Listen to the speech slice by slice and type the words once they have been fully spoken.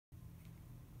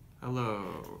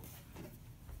Hello.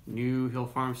 New Hill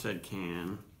Farmstead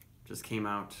can just came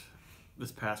out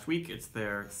this past week. It's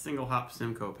their single hop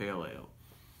Simcoe Pale Ale.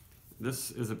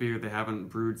 This is a beer they haven't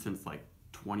brewed since like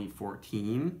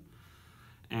 2014.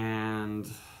 And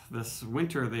this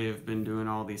winter they've been doing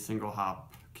all these single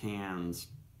hop cans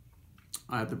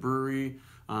at the brewery.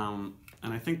 And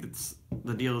I think that's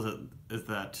the deal is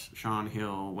that Sean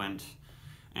Hill went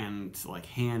and like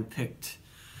hand-picked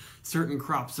certain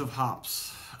crops of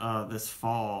hops this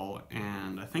fall,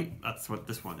 and I think that's what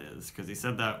this one is, because he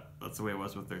said that's the way it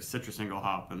was with their citrus single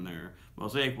hop and their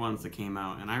mosaic ones that came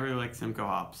out, and I really like Simcoe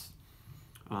hops.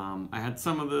 I had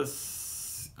some of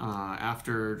this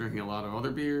after drinking a lot of other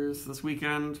beers this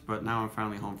weekend, but now I'm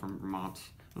finally home from Vermont.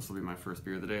 This will be my first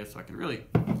beer of the day, so I can really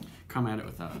come at it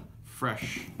with a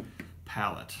fresh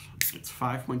palate. It's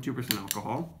 5.2%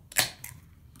 alcohol,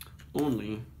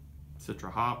 only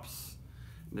Citra hops.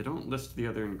 They don't list the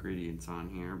other ingredients on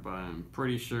here, but I'm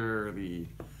pretty sure the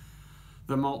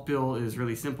malt bill is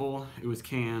really simple. It was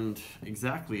canned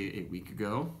exactly a week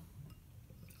ago.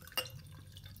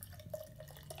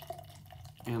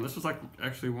 And this was like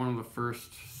actually one of the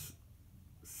first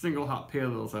single hop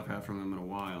pale ales I've had from them in a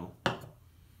while.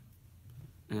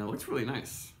 And it looks really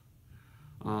nice.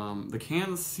 The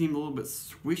cans seemed a little bit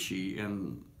squishy,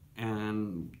 and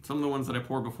some of the ones that I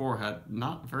poured before had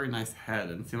not very nice head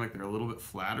and seemed like they're a little bit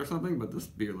flat or something, but this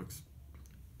beer looks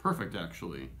perfect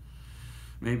actually.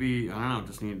 Maybe, I don't know,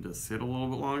 just needed to sit a little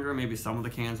bit longer. Maybe some of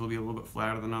the cans will be a little bit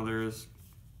flatter than others.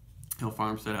 Hill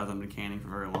Farmstead hasn't been canning for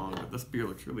very long, but this beer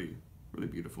looks really, really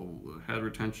beautiful. The head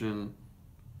retention,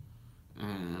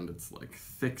 and it's like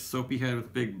thick soapy head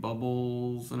with big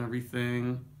bubbles and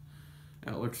everything.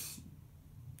 It looks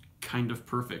kind of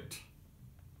perfect.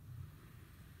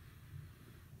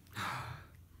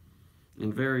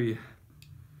 And very,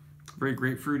 very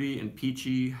grapefruity and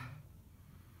peachy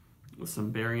with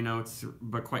some berry notes,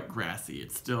 but quite grassy.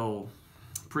 It's still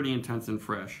pretty intense and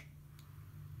fresh.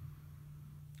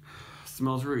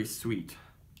 Smells very sweet.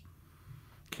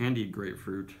 Candied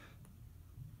grapefruit.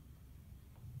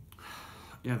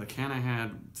 Yeah, the can I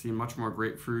had seemed much more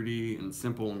grapefruity and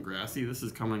simple and grassy. This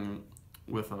is coming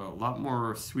with a lot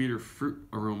more sweeter fruit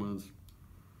aromas.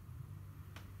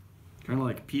 Kind of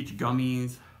like peach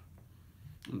gummies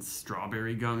and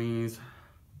strawberry gummies,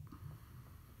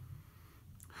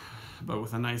 but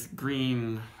with a nice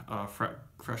green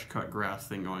fresh cut grass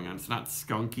thing going on. It's not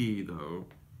skunky though,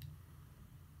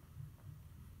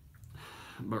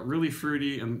 but really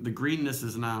fruity, and the greenness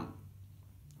is not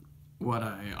what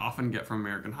I often get from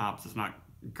American hops. It's not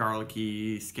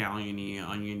garlicky, scalliony,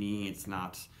 oniony. It's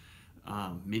not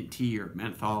minty or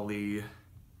menthol-y.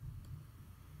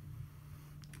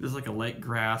 There's like a light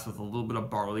grass with a little bit of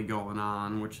barley going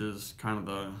on, which is kind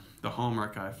of the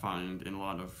hallmark I find in a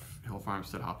lot of Hill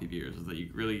Farmstead hoppy beers, is that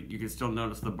you can still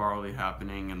notice the barley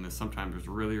happening, and sometimes there's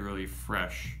really, really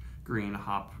fresh green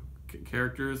hop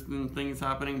characters and things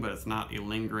happening, but it's not a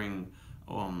lingering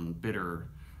bitter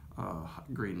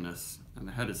greenness, and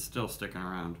the head is still sticking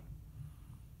around.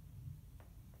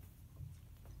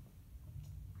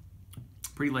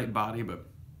 Pretty light body, but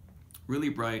really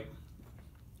bright.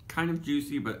 Kind of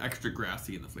juicy, but extra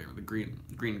grassy in the flavor. The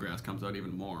green grass comes out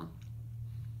even more.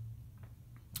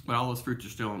 But all those fruits are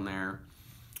still in there.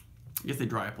 I guess they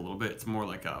dry up a little bit. It's more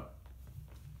like a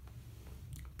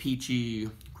peachy,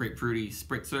 grapefruity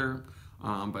spritzer,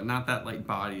 but not that light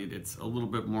bodied. It's a little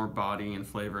bit more body and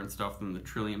flavor and stuff than the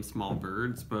Trillium Small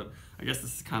Birds, but I guess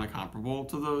this is kind of comparable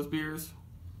to those beers.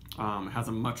 It has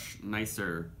a much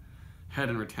nicer head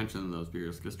and retention than those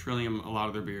beers, because Trillium, a lot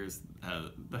of their beers,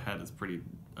 the head is pretty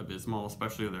abysmal,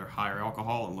 especially their higher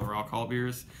alcohol and lower alcohol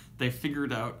beers. They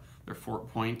figured out their Fort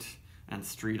Point and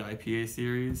Street IPA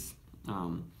series,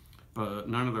 but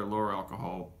none of their lower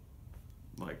alcohol,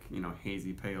 like, you know,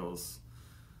 hazy pales,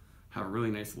 have a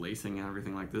really nice lacing and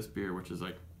everything like this beer, which is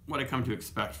like what I come to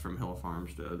expect from Hill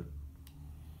Farmstead.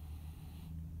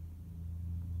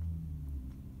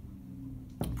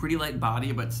 Pretty light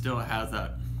body, but still has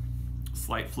that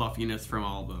slight fluffiness from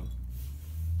all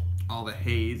the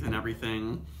haze and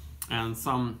everything, and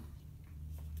some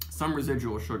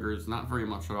residual sugars, not very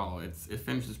much at all. It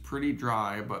finishes pretty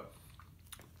dry, but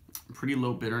pretty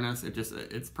low bitterness.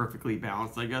 It's perfectly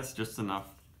balanced, I guess. Just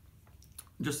enough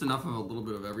of a little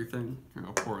bit of everything. Here,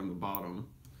 I'll pour in the bottom,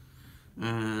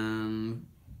 and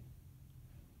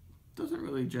doesn't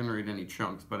really generate any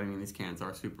chunks. But I mean, these cans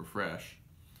are super fresh.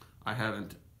 I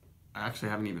actually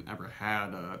haven't even ever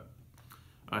had a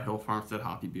Hill Farmstead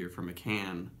hoppy beer from a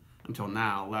can until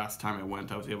now. Last time I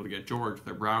went, I was able to get George,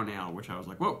 their brown ale, which I was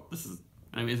like, whoa, this is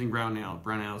an amazing brown ale.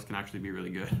 Brown ales can actually be really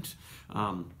good.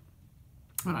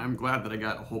 And I'm glad that I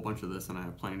got a whole bunch of this, and I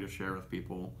have plenty to share with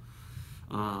people.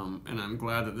 And I'm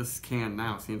glad that this can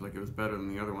now seems like it was better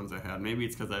than the other ones I had. Maybe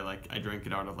it's because I drank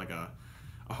it out of like a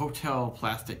hotel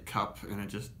plastic cup,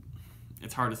 and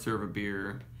it's hard to serve a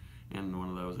beer in one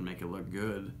of those and make it look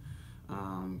good.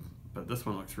 But this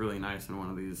one looks really nice in one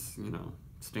of these,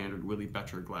 standard Willie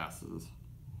Betcher glasses.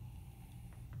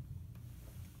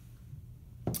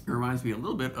 It reminds me a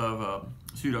little bit of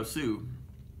Pseudo Sue.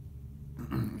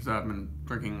 So I've been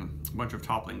drinking a bunch of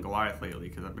Toppling Goliath lately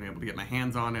because I've been able to get my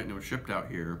hands on it and it was shipped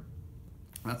out here.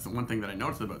 That's the one thing that I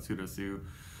noticed about Pseudo Sue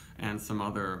and some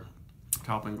other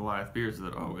Toppling Goliath beers,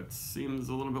 that it seems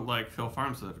a little bit like Hill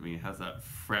Farmstead to me. It has that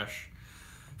fresh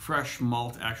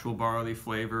malt actual barley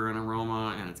flavor and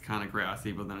aroma, and it's kind of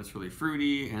grassy, but then it's really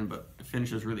fruity, but it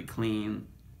finishes really clean.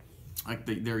 Like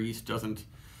their yeast doesn't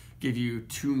give you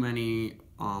too many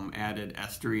added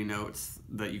estery notes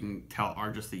that you can tell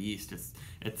are just the yeast.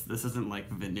 This isn't like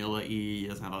vanilla-y. It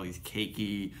doesn't have all these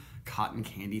cakey cotton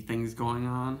candy things going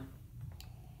on.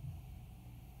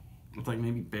 It's like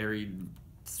maybe buried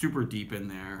super deep in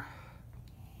there.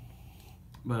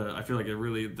 But I feel like they're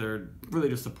really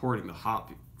just supporting the hop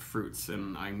fruits,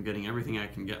 and I'm getting everything I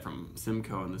can get from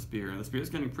Simcoe in this beer. And this beer is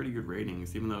getting pretty good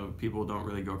ratings, even though people don't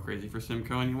really go crazy for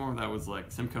Simcoe anymore. That was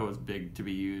like, Simcoe was big to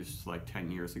be used like 10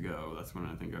 years ago. That's when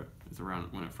I think it's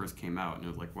around when it first came out, and it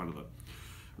was like one of the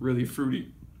really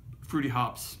fruity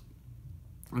hops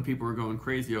that people were going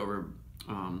crazy over.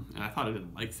 And I thought I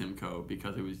didn't like Simcoe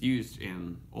because it was used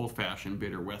in old-fashioned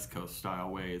bitter West Coast style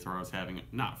ways, where I was having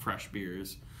not fresh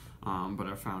beers. But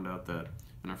I found out that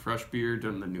in a fresh beer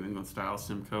done the New England style,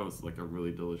 Simcoe is like a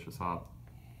really delicious hop.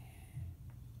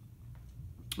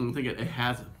 I don't think it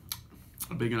has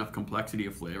a big enough complexity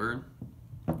of flavor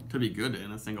to be good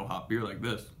in a single hop beer like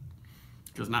this,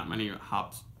 because not many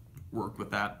hops work with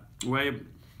that way.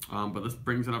 But this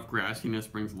brings enough grassiness,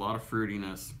 brings a lot of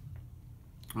fruitiness.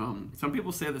 Some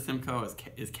people say that Simcoe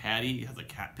is catty, has a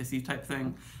cat pissy type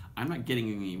thing. I'm not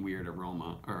getting any weird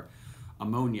aroma or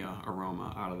ammonia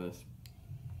aroma out of this.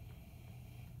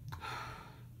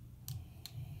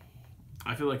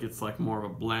 I feel like it's like more of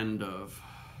a blend of,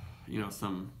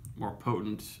 some more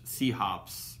potent C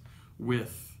hops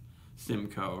with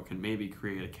Simcoe can maybe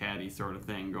create a catty sort of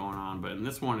thing going on. But in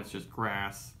this one, it's just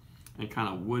grass and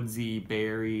kind of woodsy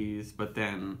berries, but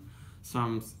then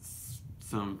some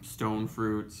stone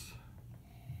fruits.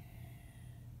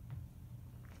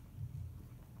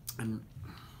 And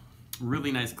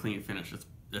really nice clean finish.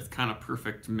 It's kind of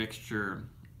perfect mixture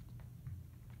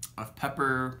of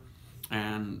pepper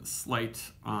and slight,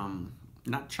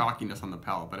 not chalkiness on the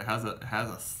palate, but it has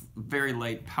a very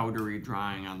light powdery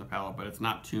drying on the palate, but it's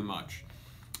not too much.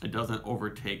 It doesn't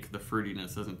overtake the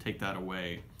fruitiness, doesn't take that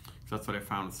away. So that's what I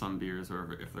found with some beers,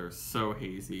 or if they're so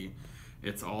hazy,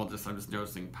 it's all just, I'm just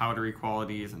noticing powdery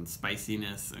qualities and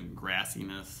spiciness and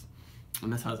grassiness.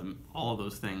 And this has all of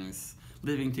those things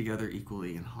living together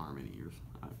equally in harmony,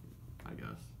 I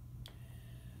guess.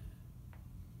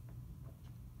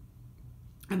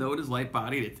 And though it is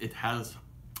light-bodied, it has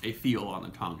a feel on the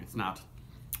tongue. It's not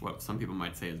what some people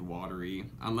might say is watery,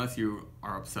 unless you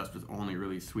are obsessed with only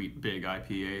really sweet, big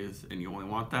IPAs and you only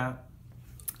want that.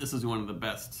 This is one of the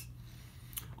best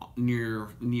near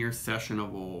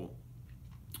sessionable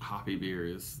hoppy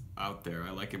beers out there.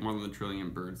 I like it more than the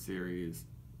Trillium Bird series.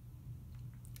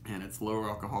 And it's lower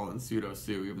alcohol than Pseudo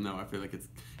Sue, even though I feel like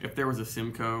if there was a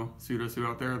Simcoe Pseudo Sue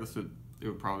out there, it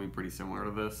would probably be pretty similar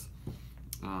to this.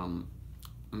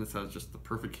 And this has just the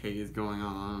perfect haze going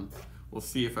on. We'll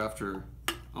see if after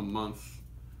a month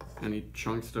any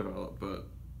chunks develop, but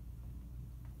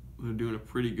they're doing a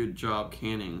pretty good job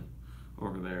canning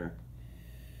over there.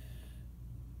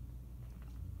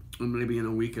 And maybe in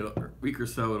a week or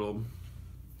so it'll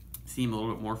seem a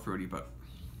little bit more fruity, but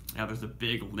yeah, there's a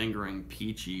big lingering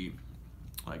peachy,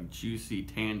 like juicy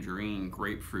tangerine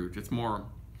grapefruit. It's more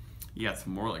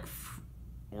like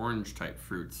orange type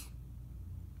fruits.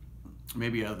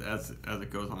 Maybe as it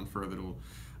goes on further,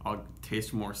 I'll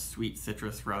taste more sweet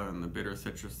citrus rather than the bitter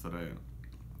citrus that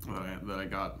I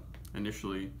got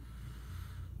initially.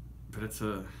 But it's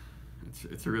a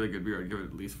really good beer. I'd give it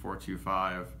at least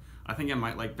 4.25. I think I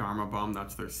might like Dharma Bum.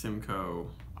 That's their Simcoe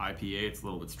IPA. It's a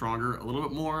little bit stronger, a little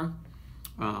bit more.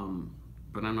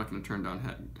 But I'm not going to turn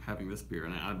down having this beer.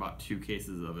 And I bought 2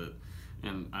 cases of it,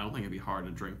 and I don't think it'd be hard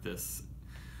to drink this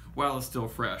while it's still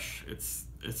fresh. It's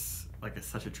like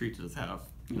such a treat to just have,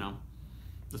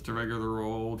 just a regular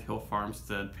old Hill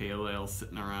Farmstead pale ale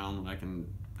sitting around that I can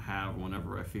have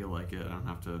whenever I feel like it. I don't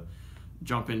have to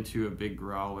jump into a big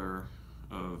growler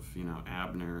of,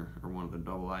 Abner or one of the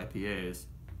double IPAs.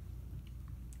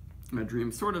 My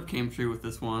dream sort of came true with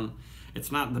this one.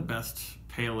 It's not the best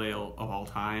pale ale of all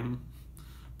time,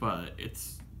 but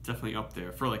it's definitely up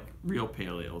there for like real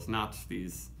pale ales, not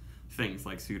these things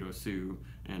like Pseudo Sue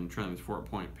and Trillium's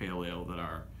 4-point pale ale that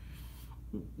are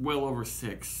well over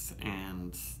 6,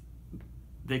 and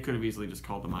they could have easily just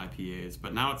called them IPAs.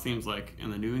 But now it seems like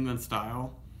in the New England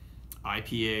style,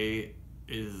 IPA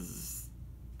is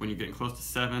when you're getting close to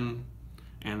 7,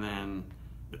 and then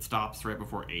it stops right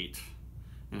before 8.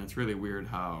 And it's really weird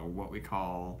how what we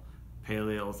call pale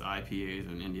ales, IPAs,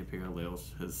 and India Pale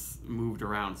Ales has moved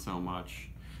around so much.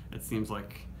 It seems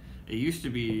like it used to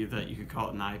be that you could call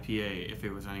it an IPA if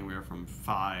it was anywhere from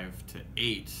 5 to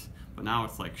 8, but now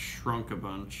it's like shrunk a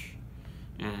bunch,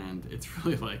 and it's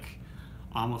really like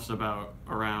almost about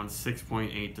around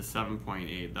 6.8 to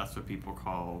 7.8. That's what people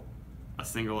call a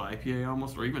single IPA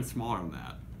almost, or even smaller than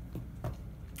that.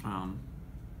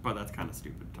 But that's kind of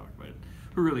stupid to talk about it.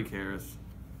 Who really cares?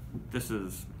 This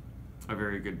is a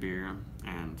very good beer,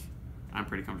 and I'm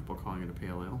pretty comfortable calling it a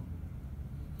pale ale.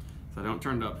 So don't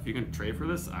turn it up. If you can trade for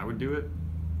this, I would do it.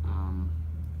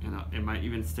 And it might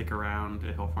even stick around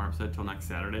at Hill Farmstead till next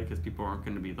Saturday, because people aren't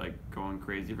going to be like going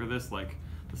crazy for this, like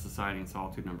the Society and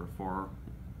Solitude number 4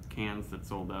 cans that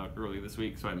sold out early this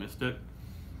week, so I missed it.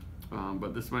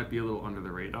 But this might be a little under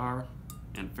the radar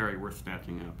and very worth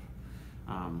snatching up.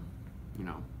 From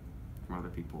other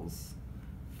people's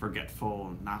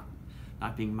forgetful, not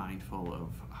being mindful of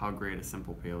how great a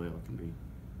simple pale ale can be.